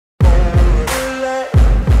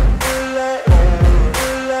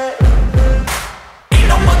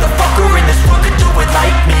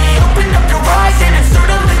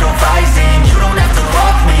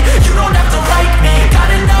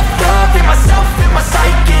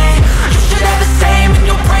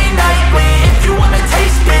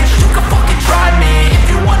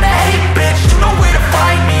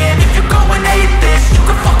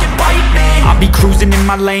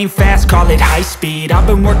my lane fast, call it high speed. I've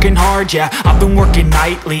been working hard, yeah, I've been working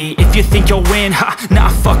nightly. If you think you'll win, ha,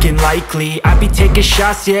 not fucking likely. I be taking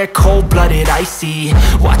shots, yeah, cold-blooded, icy.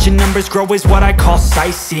 Watching numbers grow is what I call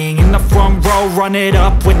sightseeing. In the front row, run it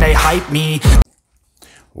up when they hype me.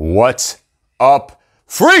 What's up,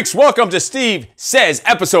 freaks? Welcome to Steve Says,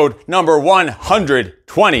 episode number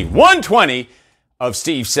 120 of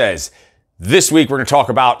Steve Says. This week, we're going to talk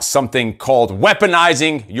about something called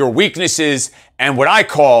weaponizing your weaknesses, and what I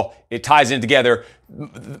call, it ties in together,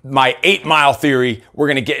 my 8 Mile theory. We're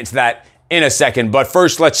going to get into that in a second, but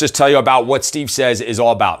first, let's just tell you about what Steve Says is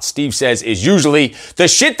all about. Steve Says is usually the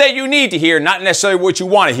shit that you need to hear, not necessarily what you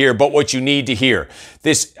want to hear, but what you need to hear.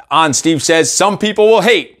 This, on Steve Says, some people will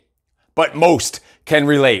hate, but most can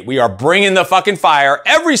relate. We are bringing the fucking fire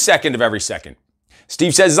every second of every second.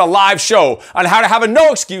 Steve Says is a live show on how to have a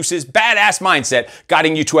no excuses, badass mindset,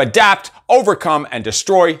 guiding you to adapt, overcome, and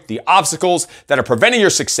destroy the obstacles that are preventing your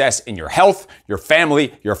success in your health, your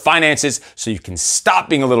family, your finances, so you can stop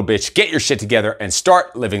being a little bitch, get your shit together, and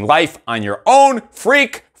start living life on your own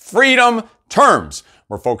freak freedom terms.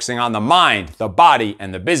 We're focusing on the mind, the body,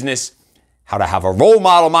 and the business, how to have a role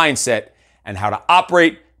model mindset, and how to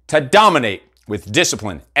operate to dominate with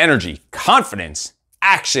discipline, energy, confidence,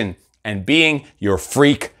 action, and being your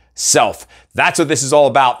freak self. That's what this is all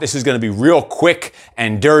about. This is going to be real quick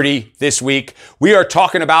and dirty this week. We are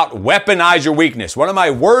talking about weaponize your weakness. One of my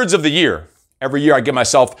words of the year. Every year I give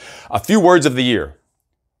myself a few words of the year.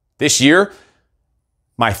 This year,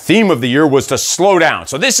 my theme of the year was to slow down.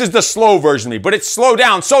 So this is the slow version of me, but it's slow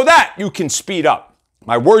down so that you can speed up.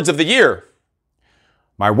 My words of the year,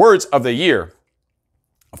 of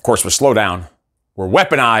course, were slow down, were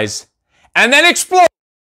weaponize, and then explode.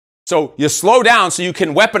 So you slow down so you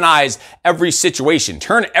can weaponize every situation.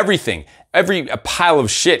 Turn everything, every pile of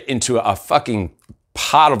shit into a fucking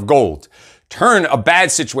pot of gold. Turn a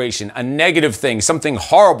bad situation, a negative thing, something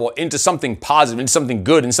horrible into something positive, into something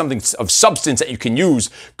good, and something of substance that you can use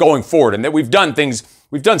going forward. And that we've done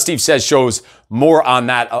Steve Says shows more on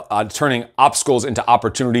that, turning obstacles into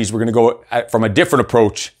opportunities. We're going to go from a different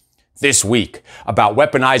approach this week about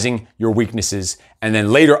weaponizing your weaknesses. And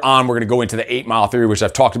then later on, we're going to go into the 8 Mile theory, which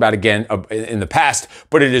I've talked about again in the past,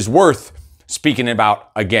 but it is worth speaking about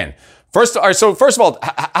again. First of all,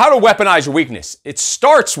 how to weaponize your weakness. It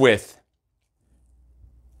starts with,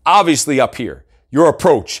 obviously up here, your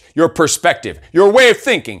approach, your perspective, your way of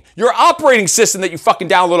thinking, your operating system that you fucking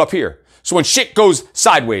download up here. So when shit goes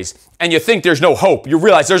sideways and you think there's no hope, you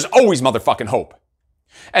realize there's always motherfucking hope.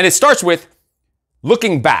 And it starts with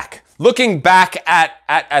looking back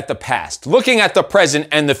at the past, looking at the present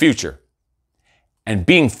and the future, and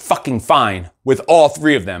being fucking fine with all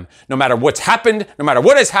three of them, no matter what's happened, no matter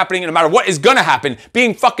what is happening, no matter what is gonna happen,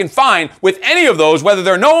 being fucking fine with any of those, whether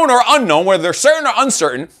they're known or unknown, whether they're certain or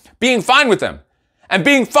uncertain, being fine with them, and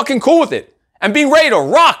being fucking cool with it, and being ready to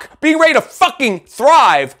rock, being ready to fucking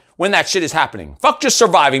thrive when that shit is happening. Fuck just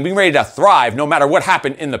surviving, being ready to thrive no matter what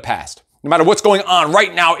happened in the past. No matter what's going on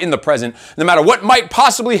right now in the present, no matter what might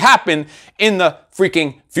possibly happen in the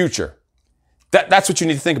freaking future. That's what you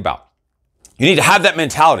need to think about. You need to have that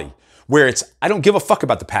mentality where it's, I don't give a fuck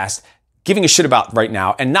about the past, giving a shit about right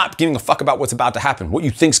now, and not giving a fuck about what's about to happen, what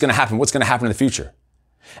you think's gonna happen, what's gonna happen in the future.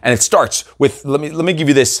 And it starts with, let me give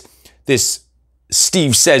you this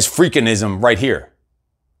Steve Says freakinism right here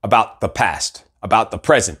about the past, about the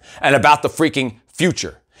present, and about the freaking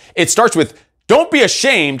future. It starts with, don't be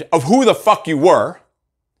ashamed of who the fuck you were.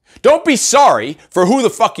 Don't be sorry for who the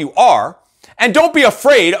fuck you are. And don't be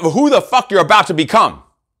afraid of who the fuck you're about to become.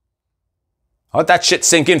 Let that shit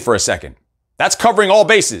sink in for a second. That's covering all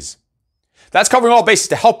bases. That's covering all bases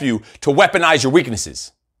to help you to weaponize your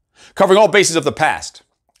weaknesses. Covering all bases of the past,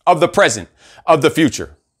 of the present, of the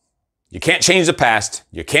future. You can't change the past.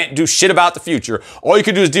 You can't do shit about the future. All you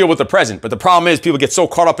can do is deal with the present. But the problem is people get so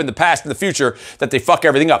caught up in the past and the future that they fuck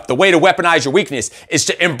everything up. The way to weaponize your weakness is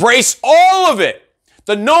to embrace all of it.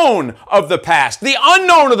 The known of the past, the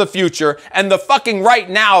unknown of the future, and the fucking right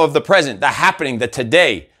now of the present, the happening, the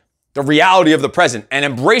today, the reality of the present, and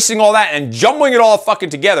embracing all that and jumbling it all fucking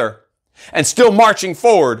together and still marching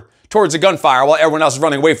forward towards the gunfire while everyone else is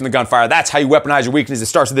running away from the gunfire. That's how you weaponize your weakness. It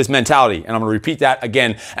starts with this mentality. And I'm going to repeat that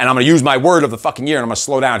again. And I'm going to use my word of the fucking year. And I'm going to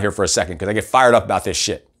slow down here for a second because I get fired up about this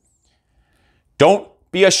shit. Don't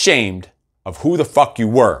be ashamed of who the fuck you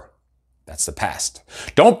were. That's the past.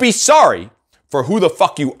 Don't be sorry for who the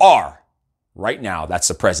fuck you are right now. That's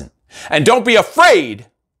the present. And don't be afraid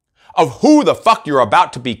of who the fuck you're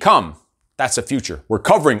about to become. That's the future. We're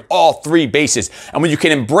covering all three bases. And when you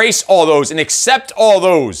can embrace all those and accept all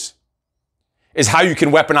those, is how you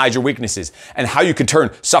can weaponize your weaknesses and how you can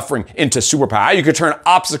turn suffering into superpower, how you can turn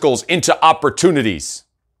obstacles into opportunities.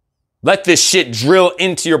 Let this shit drill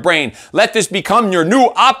into your brain. Let this become your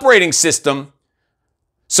new operating system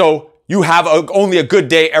so you have only a good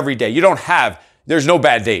day every day. There's no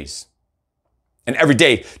bad days. And every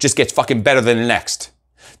day just gets fucking better than the next.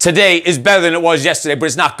 Today is better than it was yesterday, but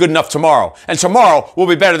it's not good enough tomorrow. And tomorrow will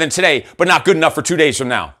be better than today, but not good enough for 2 days from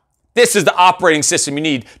now. This is the operating system you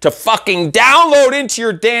need to fucking download into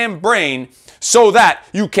your damn brain so that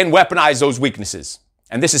you can weaponize those weaknesses.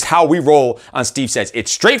 And this is how we roll on Steve Says.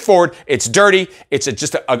 It's straightforward, it's dirty, it's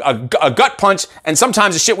just a gut punch, and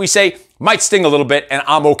sometimes the shit we say might sting a little bit, and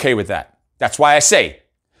I'm okay with that. That's why I say,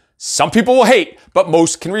 some people will hate, but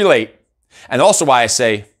most can relate. And also why I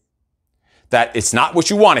say that it's not what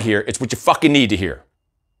you want to hear, it's what you fucking need to hear.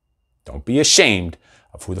 Don't be ashamed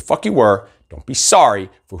of who the fuck you were. Don't be sorry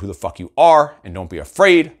for who the fuck you are, and don't be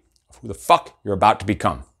afraid of who the fuck you're about to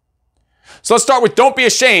become. So let's start with don't be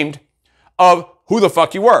ashamed of who the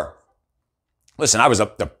fuck you were. Listen, I was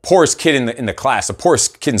the poorest kid in the class, the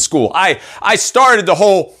poorest kid in school. I started the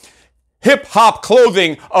whole hip-hop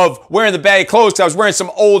clothing of wearing the baggy clothes because I was wearing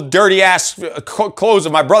some old dirty-ass clothes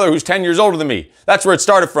of my brother who's 10 years older than me. That's where it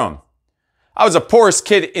started from. I was the poorest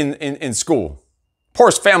kid in school.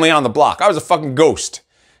 Poorest family on the block. I was a fucking ghost.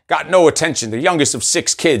 Got no attention, the youngest of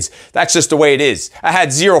 6 kids. That's just the way it is. I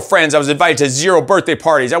had 0 friends. I was invited to 0 birthday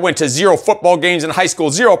parties. I went to 0 football games in high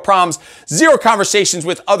school, 0 proms, 0 conversations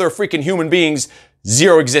with other freaking human beings,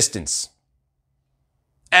 0 existence.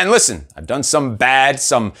 And listen, I've done some bad,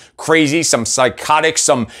 some crazy, some psychotic,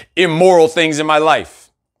 some immoral things in my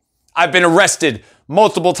life. I've been arrested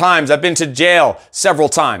multiple times. I've been to jail several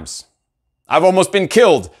times. I've almost been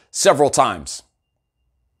killed several times.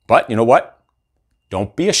 But you know what?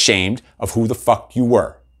 Don't be ashamed of who the fuck you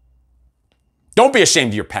were. Don't be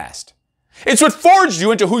ashamed of your past. It's what forged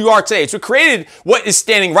you into who you are today. It's what created what is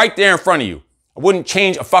standing right there in front of you. I wouldn't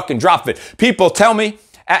change a fucking drop of it. People tell me,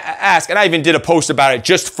 ask, and I even did a post about it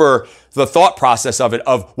just for the thought process of it,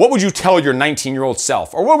 of what would you tell your 19-year-old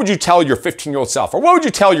self? Or what would you tell your 15-year-old self? Or what would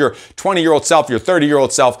you tell your 20-year-old self, your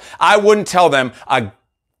 30-year-old self? I wouldn't tell them a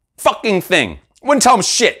fucking thing. I wouldn't tell them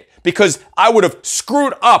shit. Because I would have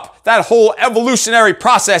screwed up that whole evolutionary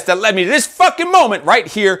process that led me to this fucking moment right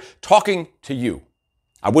here talking to you.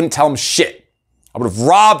 I wouldn't tell him shit. I would have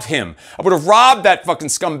robbed him. I would have robbed that fucking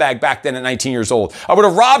scumbag back then at 19 years old. I would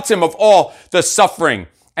have robbed him of all the suffering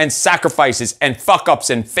and sacrifices and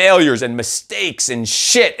fuck-ups and failures and mistakes and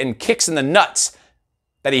shit and kicks in the nuts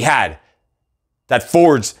that he had. That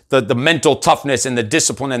forged the mental toughness and the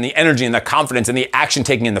discipline and the energy and the confidence and the action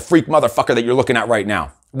taking and the freak motherfucker that you're looking at right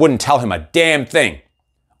now. Wouldn't tell him a damn thing.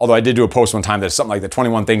 Although I did do a post one time that's something like the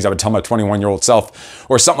 21 things I would tell my 21-year-old self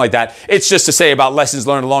or something like that. It's just to say about lessons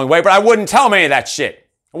learned along the way, but I wouldn't tell him any of that shit.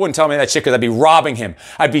 I wouldn't tell him any of that shit because I'd be robbing him.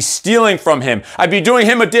 I'd be stealing from him. I'd be doing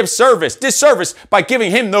him a disservice by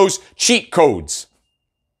giving him those cheat codes.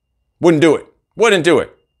 Wouldn't do it. Wouldn't do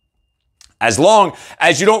it. As long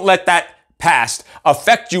as you don't let that past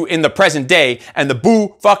affect you in the present day and the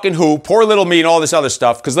boo fucking who, poor little me and all this other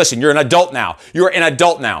stuff. Because listen, you're an adult now. You're an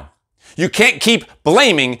adult now. You can't keep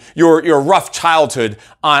blaming your rough childhood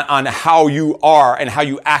on how you are and how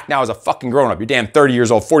you act now as a fucking grown up. You're damn 30 years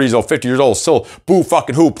old, 40 years old, 50 years old, still boo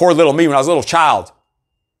fucking who, poor little me when I was a little child.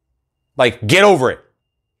 Like, get over it.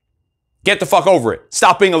 Get the fuck over it.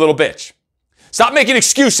 Stop being a little bitch. Stop making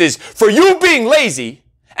excuses for you being lazy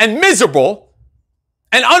and miserable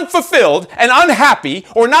and unfulfilled and unhappy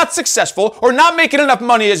or not successful or not making enough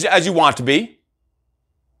money as you want to be.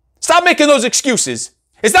 Stop making those excuses.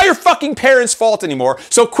 It's not your fucking parents' fault anymore.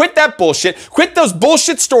 So quit that bullshit. Quit those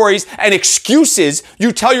bullshit stories and excuses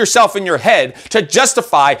you tell yourself in your head to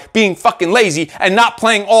justify being fucking lazy and not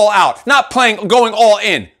playing all out. Going all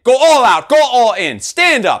in. Go all out. Go all in.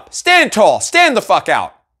 Stand up. Stand tall. Stand the fuck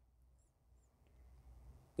out.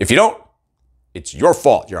 If you don't, it's your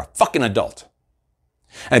fault. You're a fucking adult.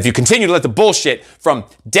 And if you continue to let the bullshit from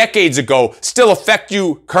decades ago still affect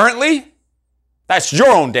you currently, that's your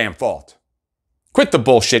own damn fault. Quit the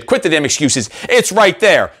bullshit. Quit the damn excuses. It's right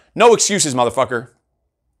there. No excuses, motherfucker.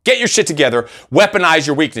 Get your shit together. Weaponize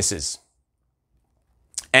your weaknesses.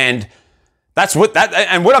 And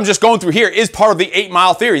what I'm just going through here is part of the 8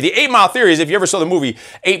 Mile theory. The 8 Mile theory is, if you ever saw the movie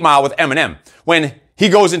 8 Mile with Eminem, when he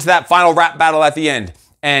goes into that final rap battle at the end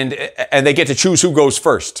and they get to choose who goes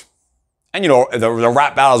first. And, you know, the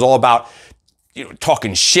rap battle is all about, you know,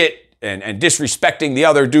 talking shit and disrespecting the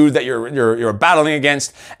other dude that you're battling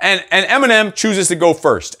against. And Eminem chooses to go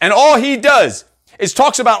first. And all he does is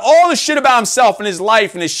talks about all the shit about himself and his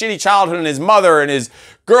life and his shitty childhood and his mother and his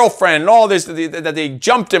girlfriend and all this, that they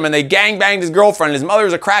jumped him and they gangbanged his girlfriend and his mother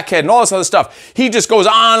was a crackhead and all this other stuff. He just goes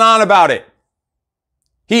on and on about it.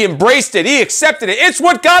 He embraced it. He accepted it. It's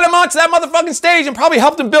what got him onto that motherfucking stage and probably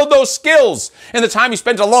helped him build those skills in the time he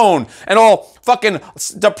spent alone and all fucking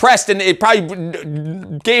depressed, and it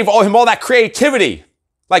probably gave him all that creativity.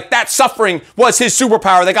 Like that suffering was his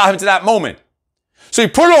superpower that got him to that moment. So he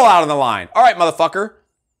put it all out on the line. All right, motherfucker.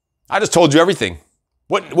 I just told you everything.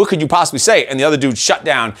 What could you possibly say? And the other dude shut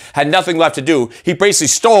down, had nothing left to do. He basically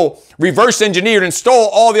stole, reverse engineered and stole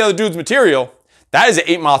all the other dude's material. That is an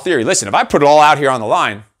 8 Mile theory. Listen, if I put it all out here on the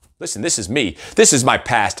line, listen, this is me. This is my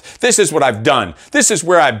past. This is what I've done. This is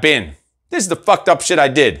where I've been. This is the fucked up shit I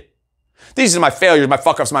did. These are my failures, my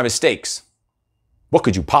fuck ups, my mistakes. What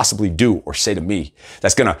could you possibly do or say to me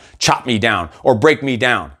that's gonna chop me down or break me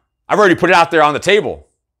down? I've already put it out there on the table.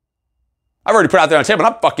 I've already put it out there on the table,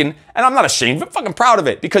 and I'm not ashamed, I'm fucking proud of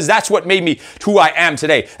it, because that's what made me who I am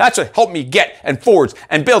today. That's what helped me get and forge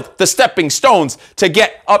and build the stepping stones to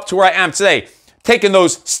get up to where I am today. Taking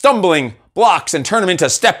those stumbling blocks and turn them into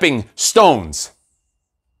stepping stones.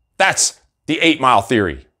 That's the 8 Mile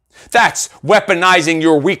theory. That's weaponizing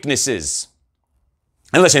your weaknesses.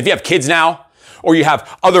 And listen, if you have kids now, or you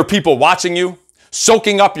have other people watching you,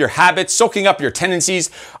 soaking up your habits, soaking up your tendencies,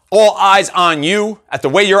 all eyes on you at the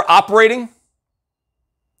way you're operating,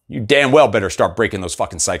 you damn well better start breaking those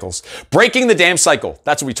fucking cycles. Breaking the damn cycle.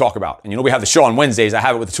 That's what we talk about. And you know, we have the show on Wednesdays. I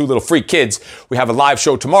have it with the 2 little freak kids. We have a live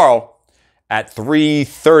show tomorrow at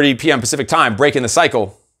 3:30 p.m. Pacific time, breaking the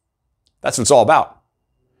cycle. That's what it's all about.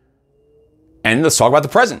 And let's talk about the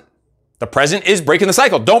present. The present is breaking the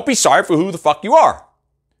cycle. Don't be sorry for who the fuck you are.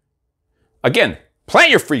 Again, plant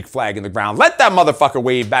your freak flag in the ground. Let that motherfucker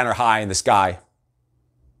wave banner high in the sky.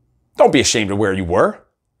 Don't be ashamed of where you were.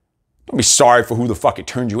 Don't be sorry for who the fuck it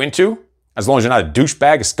turned you into. As long as you're not a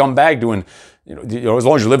douchebag, a scumbag, doing, as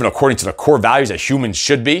long as you're living according to the core values that humans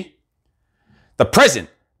should be. The present,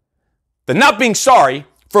 the not being sorry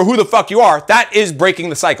for who the fuck you are, that is breaking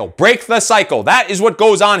the cycle. Break the cycle. That is what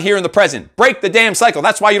goes on here in the present. Break the damn cycle.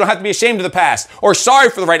 That's why you don't have to be ashamed of the past or sorry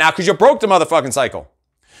for the right now, because you broke the motherfucking cycle.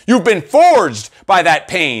 You've been forged by that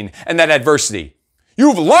pain and that adversity.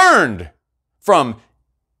 You've learned from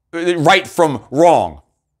right from wrong.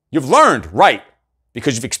 You've learned right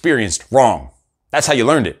because you've experienced wrong. That's how you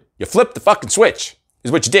learned it. You flipped the fucking switch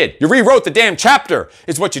is what you did. You rewrote the damn chapter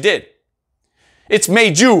is what you did. It's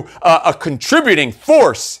made you a contributing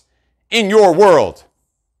force in your world,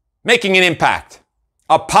 making an impact,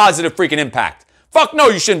 a positive freaking impact. Fuck no,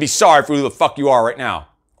 you shouldn't be sorry for who the fuck you are right now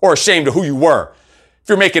or ashamed of who you were. If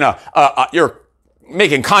you're making you're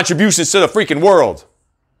making contributions to the freaking world,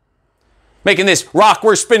 making this rock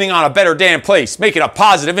we're spinning on a better damn place, making a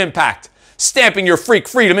positive impact, stamping your freak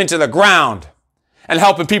freedom into the ground, and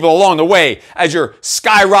helping people along the way as you're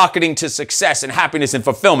skyrocketing to success and happiness and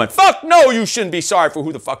fulfillment. Fuck no, you shouldn't be sorry for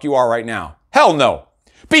who the fuck you are right now. Hell no.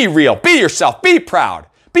 Be real. Be yourself. Be proud.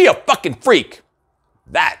 Be a fucking freak.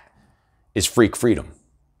 That is freak freedom.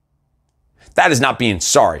 That is not being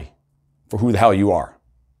sorry for who the hell you are.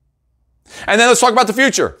 And then let's talk about the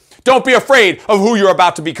future. Don't be afraid of who you're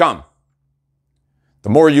about to become. The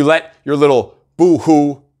more you let your little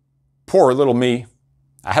boo-hoo, poor little me,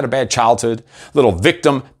 I had a bad childhood, little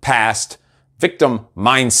victim past, victim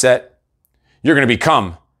mindset, you're going to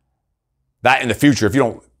become that in the future if you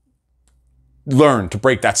don't learn to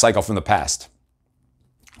break that cycle from the past.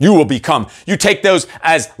 You will become, you take those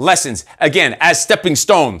as lessons, again, as stepping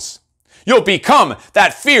stones. You'll become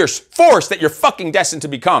that fierce force that you're fucking destined to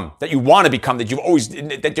become, that you want to become, that you've always,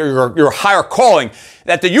 that your higher calling,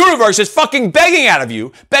 that the universe is fucking begging out of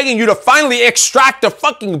you, begging you to finally extract the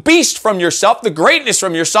fucking beast from yourself, the greatness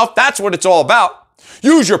from yourself. That's what it's all about.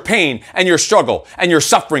 Use your pain and your struggle and your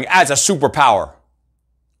suffering as a superpower.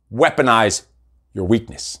 Weaponize your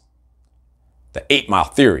weakness. The 8 Mile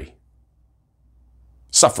theory.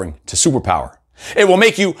 Suffering to superpower. It will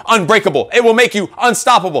make you unbreakable. It will make you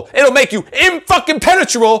unstoppable. It'll make you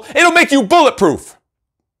impenetrable. It'll make you bulletproof.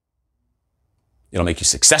 It'll make you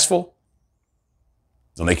successful.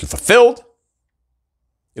 It'll make you fulfilled.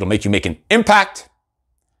 It'll make you make an impact.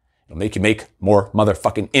 It'll make you make more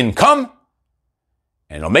motherfucking income.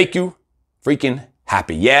 And it'll make you freaking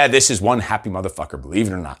happy. Yeah, this is one happy motherfucker, believe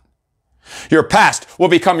it or not. Your past will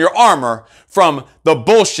become your armor from the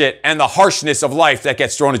bullshit and the harshness of life that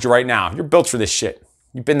gets thrown at you right now. You're built for this shit.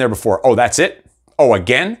 You've been there before. Oh, that's it? Oh,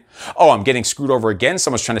 again? Oh, I'm getting screwed over again.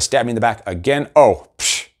 Someone's trying to stab me in the back again. Oh,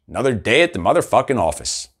 another day at the motherfucking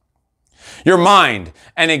office. Your mind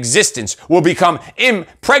and existence will become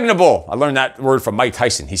impregnable. I learned that word from Mike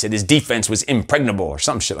Tyson. He said his defense was impregnable or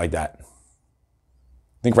some shit like that.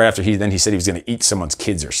 I think right after he said he was going to eat someone's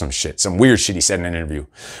kids or some shit. Some weird shit he said in an interview.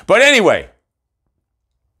 But anyway,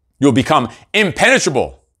 you'll become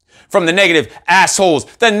impenetrable from the negative assholes,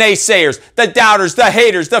 the naysayers, the doubters, the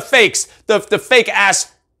haters, the fakes, the fake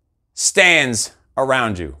ass stands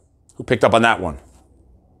around you. Who picked up on that one?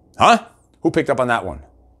 Huh? Who picked up on that one?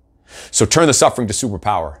 So turn the suffering to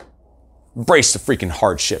superpower. Embrace the freaking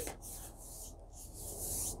hardship.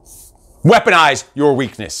 Weaponize your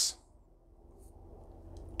weakness.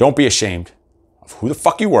 Don't be ashamed of who the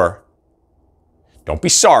fuck you were. Don't be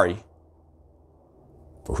sorry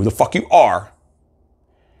for who the fuck you are.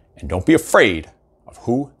 And don't be afraid of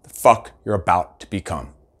who the fuck you're about to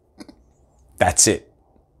become. That's it.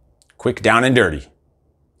 Quick, down and dirty.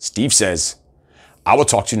 Steve says, I will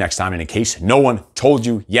talk to you next time. And in case no one told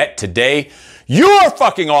you yet today, you're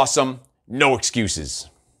fucking awesome. No excuses.